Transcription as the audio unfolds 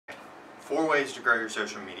4 ways to grow your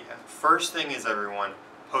social media. First thing is, everyone,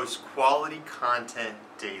 post quality content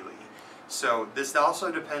daily. So this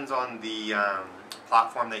also depends on the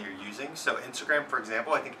platform that you're using. So Instagram, for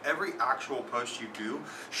example, I think every actual post you do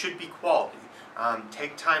should be quality.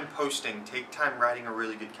 Take time posting, take time writing a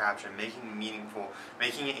really good caption, making it meaningful,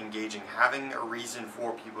 making it engaging, having a reason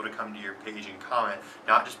for people to come to your page and comment,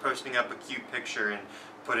 not just posting up a cute picture and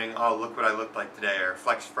putting, oh, look what I looked like today, or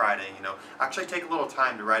Flex Friday, you know. Actually take a little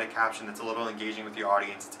time to write a caption that's a little engaging with your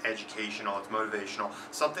audience, it's educational, it's motivational,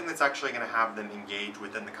 something that's actually going to have them engage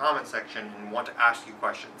within the comment section and want to ask you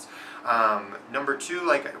questions. Number two,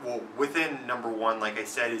 within number one, like I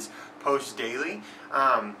said, is post daily.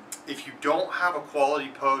 If you don't have a quality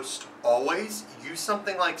post always, use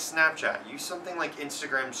something like Snapchat, use something like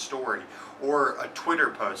Instagram story, or a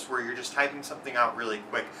Twitter post where you're just typing something out really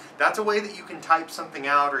quick. That's a way that you can type something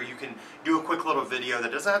out, or you can do a quick little video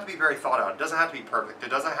that doesn't have to be very thought out. It doesn't have to be perfect.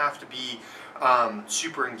 It doesn't have to be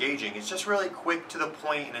super engaging. It's just really quick to the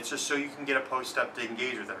point, and it's just so you can get a post up to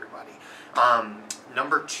engage with everybody.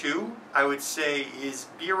 Number two, I would say, is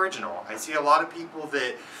be original. I see a lot of people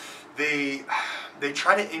that they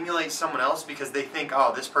try to emulate someone else because they think,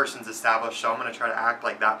 oh, this person's established, so I'm going to try to act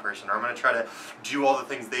like that person, or I'm going to try to do all the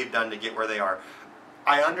things they've done to get where they are.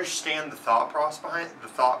 I understand the thought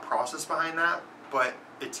process behind that, but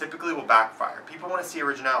it typically will backfire. People want to see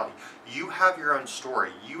originality. You have your own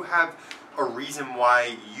story. You have a reason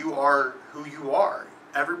why you are who you are.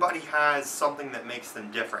 Everybody has something that makes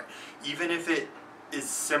them different. Even if it is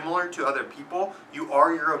similar to other people, you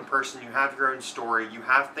are your own person, you have your own story, you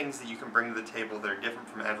have things that you can bring to the table that are different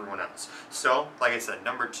from everyone else. So, like I said,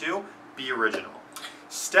 number two, be original.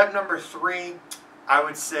 Step number three, I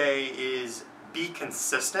would say, is be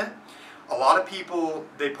consistent. A lot of people,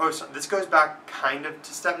 they post, this goes back kind of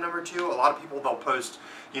to step number two, a lot of people, they'll post,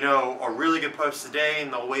 you know, a really good post today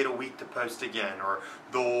and they'll wait a week to post again, or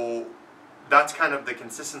that's kind of the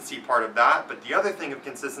consistency part of that. But the other thing of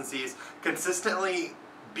consistency is consistently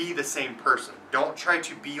be the same person. Don't try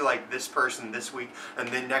to be like this person this week and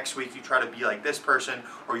then next week you try to be like this person,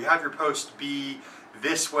 or you have your post be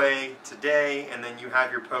this way today and then you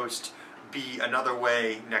have your post be another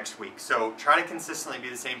way next week. So try to consistently be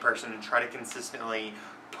the same person and try to consistently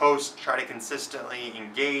post, try to consistently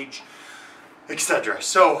engage, etc.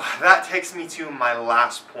 So that takes me to my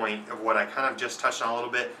last point of what I kind of just touched on a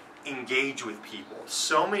little bit. Engage with people.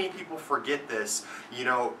 So many people forget this. You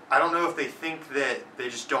know, I don't know if they think that they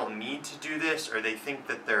just don't need to do this, or they think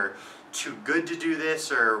that they're too good to do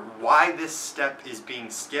this, or why this step is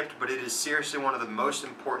being skipped, but it is seriously one of the most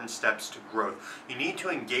important steps to growth. You need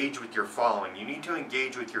to engage with your following. You need to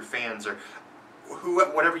engage with your fans, or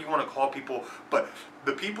whatever you want to call people, but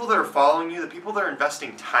the people that are following you, the people that are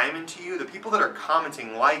investing time into you, the people that are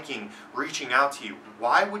commenting, liking, reaching out to you,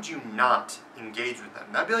 why would you not engage with them?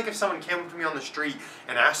 That'd be like if someone came up to me on the street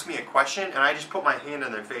and asked me a question and I just put my hand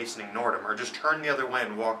in their face and ignored them, or just turned the other way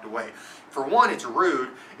and walked away. For one, it's rude,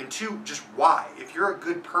 and two, just why? If you're a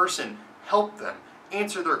good person, help them,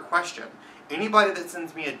 answer their question. Anybody that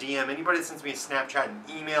sends me a DM, anybody that sends me a Snapchat, an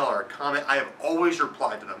email, or a comment, I have always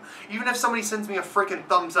replied to them. Even if somebody sends me a freaking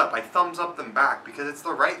thumbs up, I thumbs up them back because it's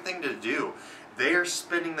the right thing to do. They are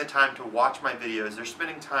spending the time to watch my videos. They're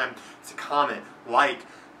spending time to comment, like,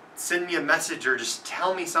 send me a message, or just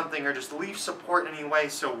tell me something, or just leave support in any way.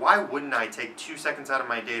 So why wouldn't I take 2 seconds out of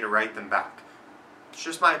my day to write them back? It's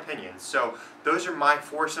just my opinion. So those are my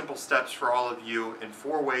 4 simple steps for all of you, and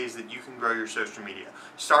 4 ways that you can grow your social media.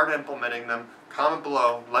 Start implementing them. Comment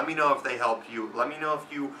below. Let me know if they helped you. Let me know if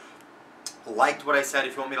you liked what I said,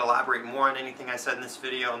 if you want me to elaborate more on anything I said in this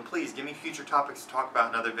video, and please give me future topics to talk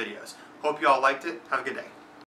about in other videos. Hope you all liked it. Have a good day.